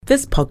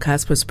This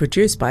podcast was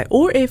produced by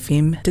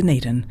OARsome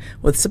Dunedin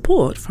with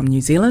support from New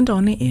Zealand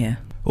On the Air.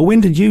 Well,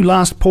 when did you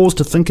last pause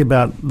to think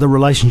about the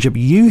relationship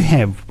you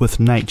have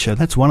with nature?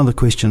 That's one of the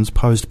questions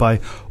posed by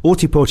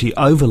Otepoti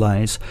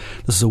Overlays.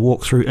 This is a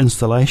walkthrough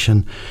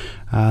installation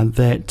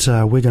that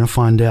we're going to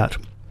find out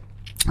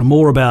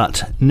more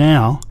about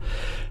now.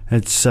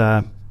 It's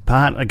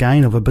part,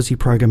 again, of a busy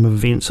program of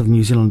events of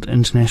New Zealand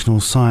International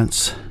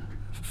Science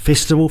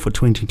Festival for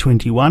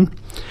 2021.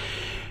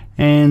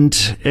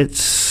 And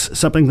it's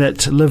something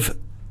that Liv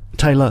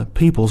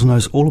Taylor-Peebles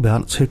knows all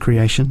about. It's her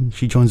creation.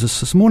 She joins us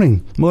this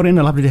morning.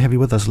 Morena, lovely to have you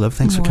with us, Liv.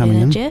 Thanks for coming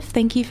in. Jeff.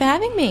 Thank you for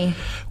having me.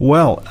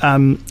 Well,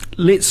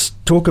 let's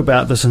talk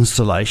about this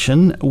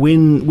installation.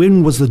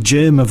 When was the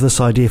germ of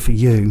this idea for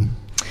you?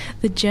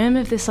 The germ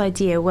of this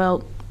idea,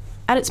 well,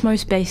 at its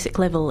most basic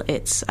level,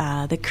 it's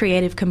the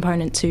creative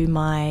component to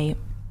my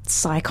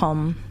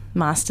SciComm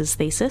master's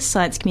thesis,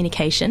 science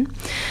communication.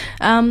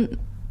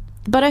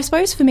 But I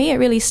suppose for me it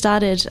really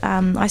started,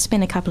 I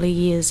spent a couple of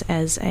years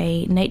as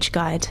a nature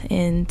guide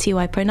in Te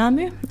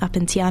Waipounamu, up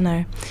in Te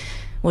Anau,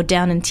 or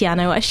down in Te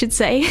Anau I should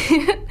say.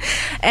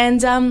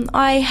 And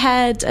I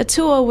had a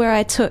tour where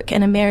I took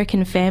an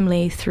American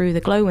family through the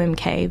glowworm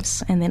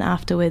caves, and then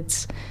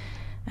afterwards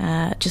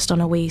just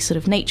on a wee sort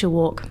of nature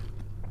walk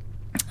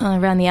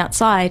around the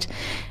outside.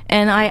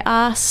 And I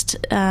asked,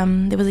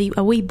 there was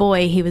a wee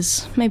boy, he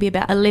was maybe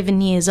about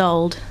 11 years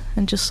old,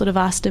 and just sort of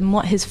asked him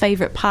what his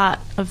favourite part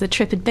of the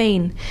trip had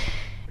been.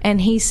 And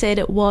he said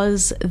it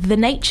was the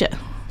nature,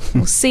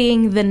 or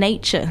seeing the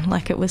nature,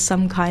 like it was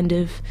some kind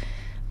of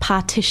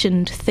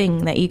partitioned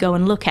thing that you go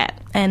and look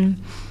at. And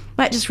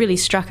that just really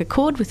struck a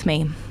chord with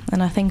me.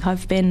 And I think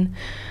I've been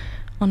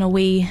on a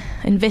wee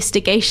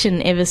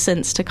investigation ever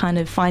since to kind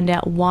of find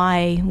out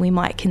why we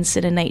might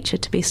consider nature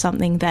to be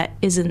something that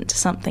isn't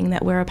something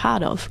that we're a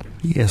part of.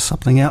 Yes,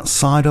 something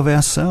outside of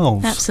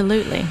ourselves.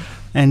 Absolutely.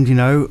 And, you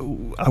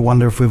know, I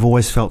wonder if we've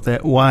always felt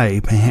that way.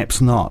 Perhaps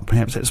not.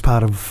 Perhaps that's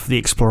part of the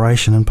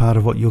exploration and part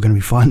of what you're going to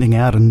be finding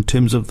out in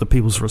terms of the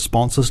people's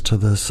responses to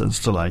this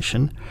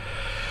installation.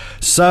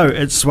 So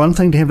it's one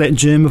thing to have that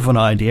germ of an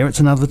idea. It's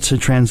another to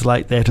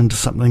translate that into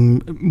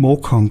something more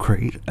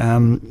concrete.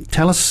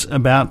 Tell us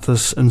about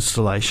this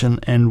installation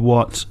and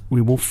what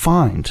we will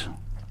find.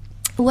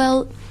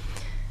 Well,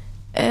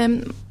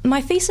 my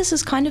thesis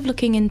is kind of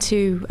looking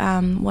into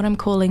what I'm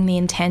calling the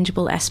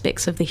intangible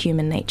aspects of the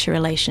human-nature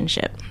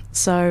relationship.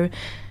 So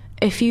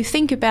if you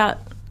think about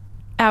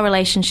our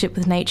relationship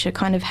with nature,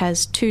 kind of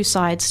has two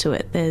sides to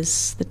it.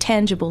 There's the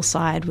tangible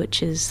side,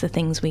 which is the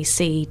things we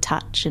see,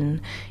 touch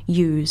and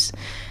use.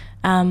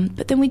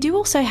 But then we do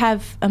also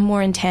have a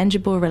more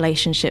intangible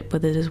relationship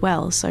with it as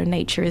well. So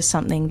nature is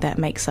something that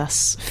makes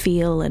us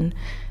feel and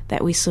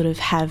that we sort of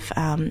have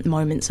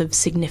moments of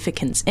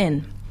significance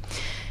in.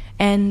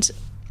 And,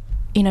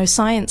 you know,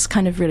 science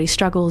kind of really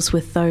struggles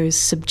with those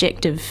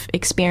subjective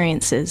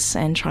experiences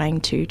and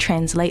trying to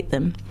translate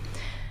them.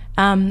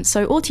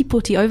 So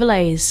Otepoti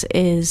Overlays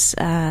is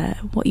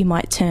what you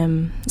might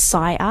term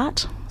sci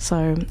art.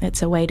 So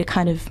it's a way to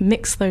kind of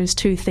mix those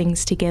two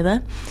things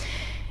together.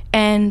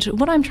 And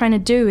what I'm trying to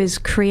do is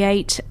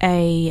create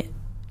a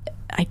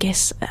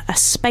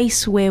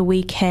space where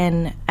we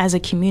can, as a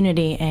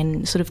community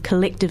and sort of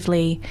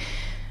collectively,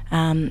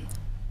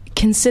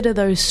 consider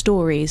those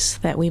stories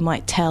that we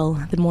might tell,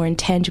 the more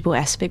intangible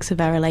aspects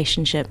of our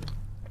relationship.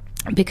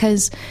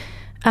 Because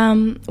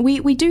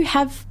we do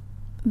have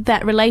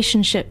that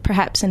relationship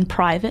perhaps in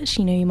private.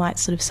 You know, you might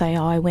sort of say,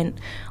 oh, I went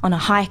on a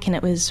hike and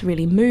it was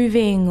really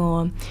moving,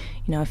 or, you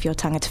know, if you're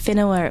tangata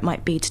whenua, it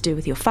might be to do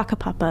with your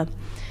whakapapa.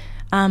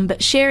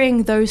 But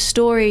sharing those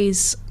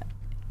stories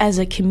as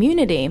a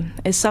community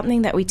is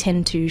something that we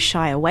tend to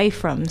shy away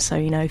from. So,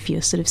 you know, if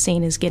you're sort of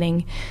seen as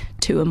getting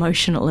too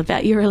emotional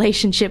about your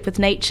relationship with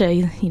nature,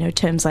 you know,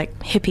 terms like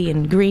hippie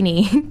and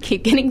greenie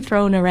keep getting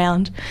thrown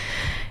around.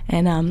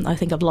 And I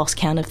think I've lost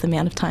count of the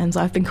amount of times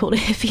I've been called a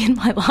hippie in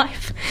my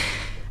life.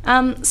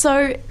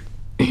 So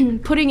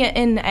putting it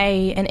in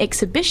an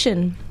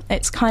exhibition,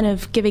 it's kind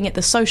of giving it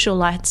the social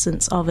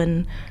license of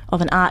an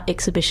art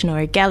exhibition or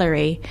a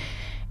gallery.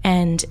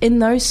 And in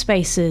those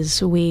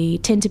spaces, we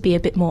tend to be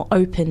a bit more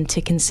open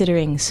to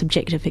considering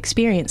subjective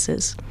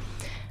experiences.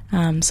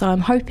 So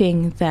I'm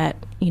hoping that,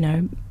 you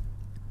know,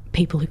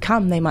 people who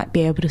come, they might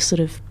be able to sort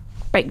of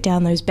break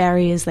down those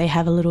barriers they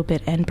have a little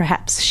bit and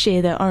perhaps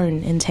share their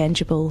own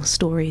intangible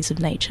stories of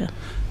nature.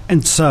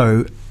 And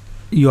so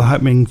you're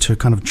hoping to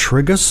kind of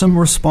trigger some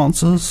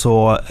responses,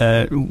 or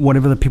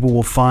whatever the people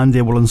will find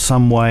there will in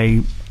some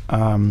way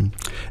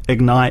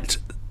ignite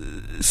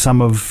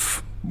some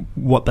of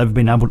what they've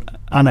been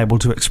unable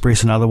to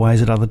express in other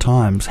ways at other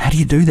times. How do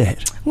you do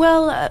that?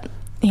 Well,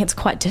 it's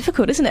quite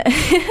difficult, isn't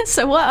it?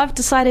 So what I've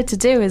decided to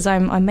do is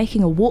I'm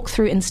making a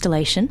walkthrough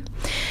installation,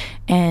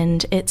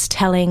 and it's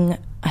telling,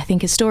 I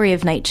think, a story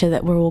of nature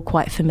that we're all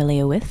quite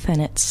familiar with,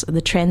 and it's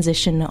the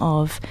transition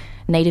of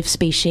native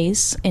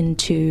species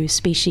into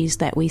species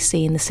that we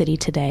see in the city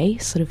today,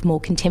 sort of more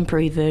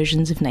contemporary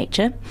versions of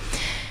nature.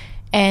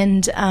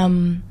 And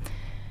to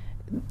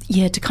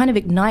kind of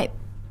ignite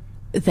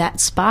that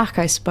spark,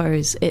 I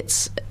suppose,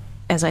 it's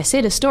as I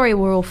said, a story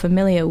we're all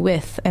familiar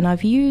with, and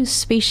I've used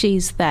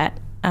species that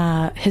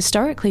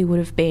historically would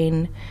have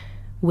been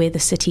where the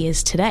city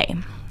is today.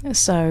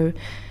 So,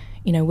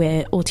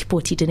 where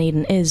Otepoti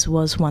Dunedin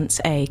was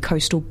once a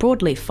coastal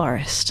broadleaf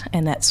forest,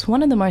 and that's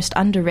one of the most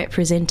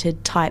underrepresented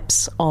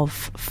types of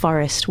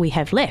forest we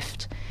have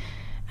left.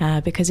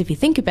 Because if you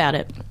think about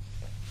it,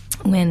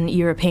 when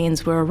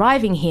Europeans were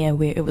arriving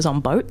here, it was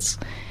on boats,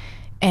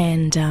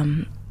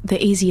 and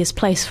the easiest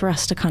place for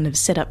us to kind of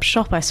set up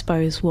shop, I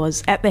suppose,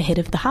 was at the head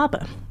of the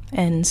harbour.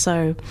 And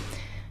so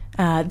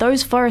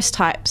those forest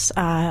types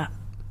are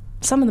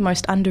some of the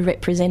most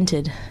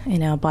underrepresented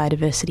in our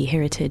biodiversity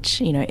heritage,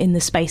 in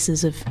the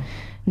spaces of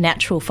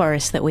natural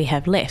forests that we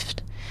have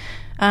left.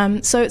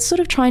 So it's sort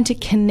of trying to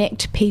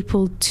connect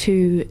people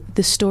to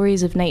the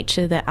stories of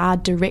nature that are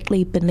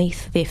directly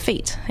beneath their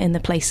feet in the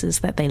places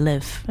that they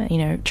live.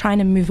 Trying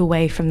to move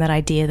away from that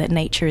idea that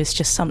nature is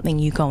just something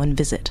you go and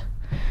visit.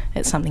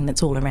 It's something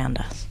that's all around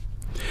us.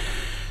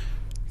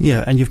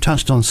 Yeah, and you've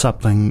touched on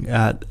something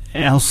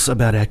else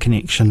about our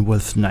connection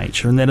with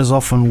nature, and that is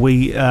often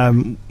we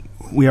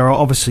are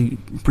obviously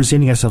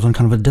presenting ourselves in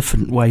kind of a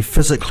different way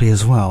physically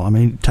as well. I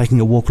mean,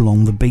 taking a walk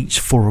along the beach,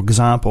 for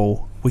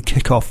example, we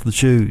kick off the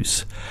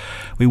shoes.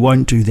 We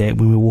won't do that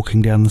when we're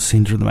walking down the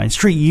centre of the main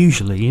street,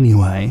 usually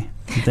anyway.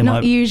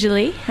 Not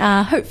usually.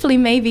 Hopefully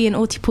maybe in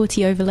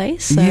Otepoti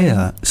Overlays. So,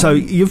 yeah. So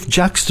you've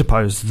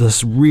juxtaposed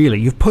this really.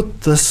 You've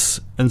put this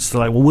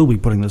installation, we'll be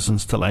putting this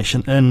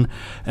installation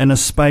in a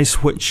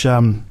space which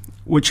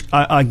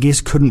I guess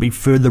couldn't be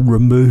further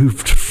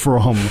removed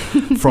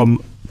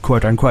from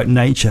quote unquote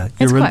nature.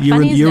 You're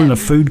in a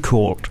food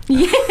court.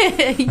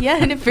 Yeah,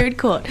 in a food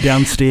court.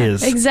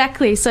 Downstairs.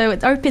 Exactly. So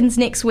it opens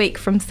next week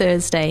from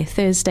Thursday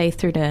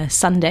through to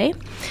Sunday.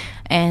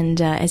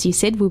 And as you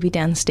said, we'll be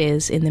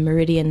downstairs in the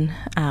Meridian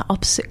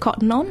opposite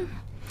Cotton On.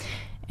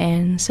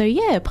 And so,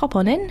 pop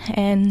on in.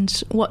 And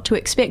what to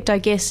expect, I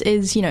guess,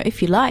 is,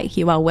 if you like,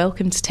 you are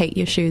welcome to take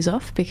your shoes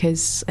off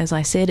because, as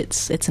I said,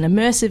 it's an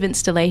immersive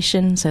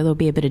installation. So there'll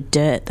be a bit of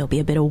dirt, there'll be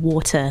a bit of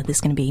water, there's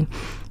going to be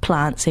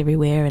plants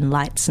everywhere and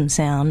lights and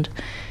sound.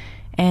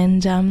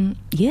 And,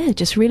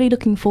 just really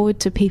looking forward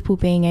to people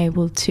being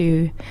able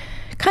to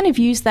kind of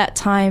use that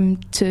time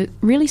to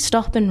really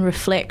stop and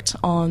reflect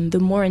on the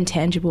more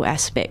intangible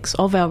aspects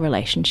of our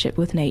relationship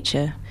with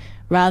nature,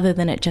 rather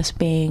than it just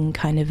being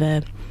kind of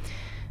a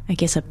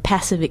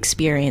passive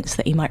experience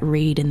that you might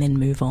read and then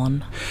move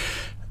on.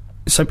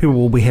 So people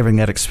will be having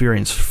that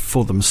experience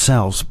for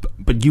themselves,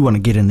 but you want to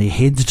get in their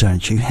heads,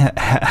 don't you?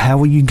 How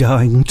are you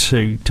going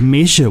to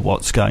measure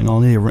what's going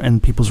on there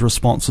and people's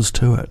responses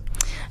to it?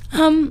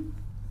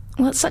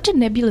 Well, it's such a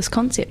nebulous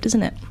concept,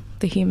 isn't it?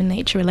 The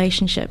human-nature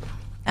relationship.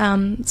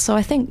 So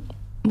I think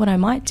what I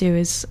might do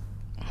is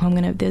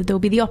there'll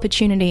be the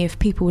opportunity if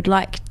people would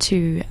like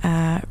to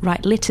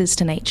write letters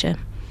to nature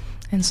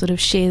and sort of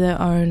share their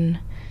own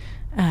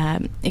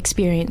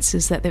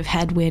experiences that they've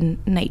had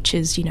when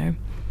nature's,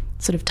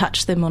 sort of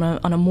touched them on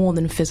a more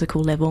than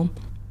physical level.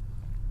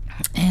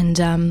 And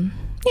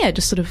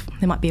just sort of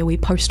there might be a wee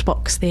post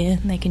box there,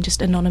 and they can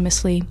just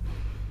anonymously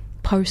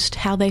post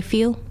how they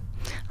feel.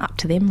 Up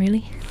to them,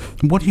 really.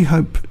 What do you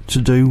hope to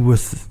do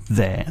with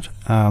that?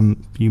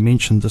 You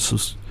mentioned this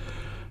was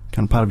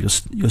kind of part of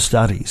your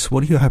studies.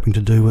 What are you hoping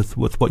to do with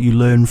what you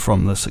learn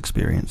from this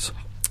experience?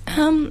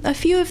 A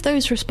few of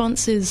those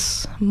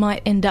responses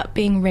might end up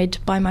being read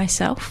by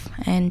myself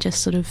and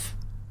just sort of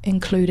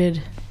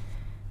included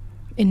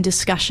in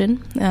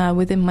discussion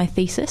within my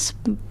thesis.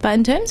 But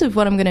in terms of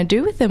what I'm going to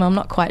do with them, I'm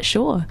not quite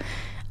sure.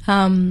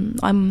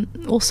 I'm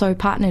also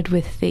partnered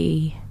with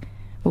the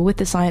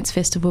Science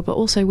Festival, but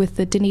also with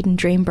the Dunedin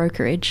Dream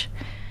Brokerage.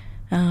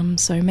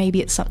 So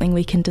maybe it's something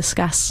we can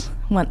discuss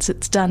once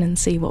it's done and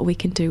see what we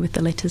can do with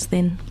the letters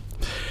then.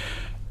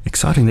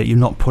 Exciting that you're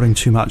not putting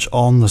too much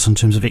on this in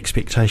terms of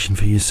expectation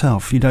for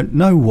yourself. You don't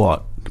know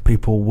what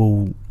people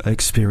will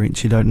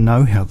experience. You don't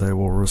know how they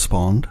will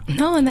respond.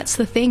 No, and that's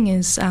the thing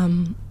is,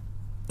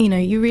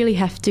 you really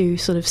have to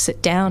sort of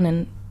sit down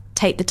and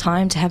take the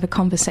time to have a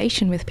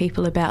conversation with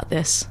people about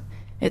this.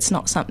 It's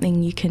not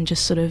something you can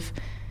just sort of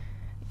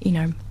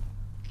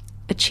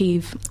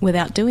achieve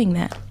without doing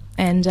that.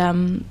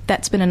 And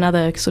that's been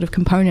another sort of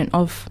component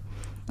of,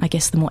 I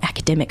guess, the more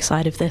academic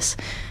side of this.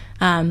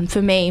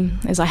 For me,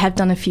 as I have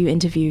done a few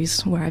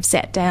interviews where I've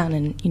sat down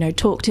and,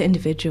 talked to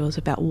individuals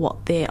about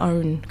what their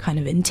own kind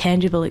of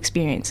intangible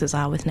experiences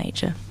are with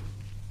nature.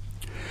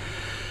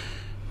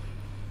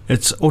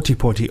 It's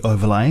Otepoti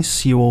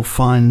Overlays. You will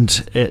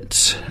find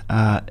it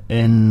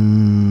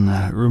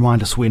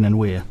remind us when and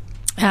where.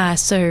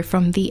 So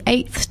from the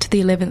 8th to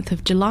the 11th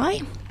of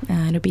July,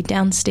 it'll be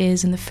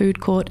downstairs in the food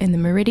court in the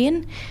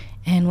Meridian,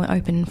 and we're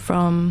open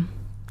from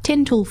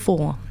 10 till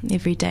 4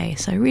 every day.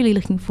 So really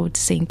looking forward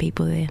to seeing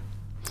people there.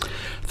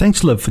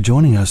 Thanks, Liv, for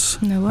joining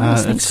us. No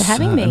worries. Thanks for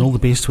having me. And all the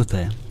best with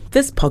that.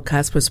 This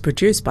podcast was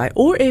produced by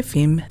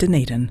OARfm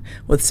Dunedin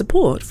with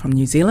support from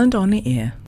New Zealand On the Air.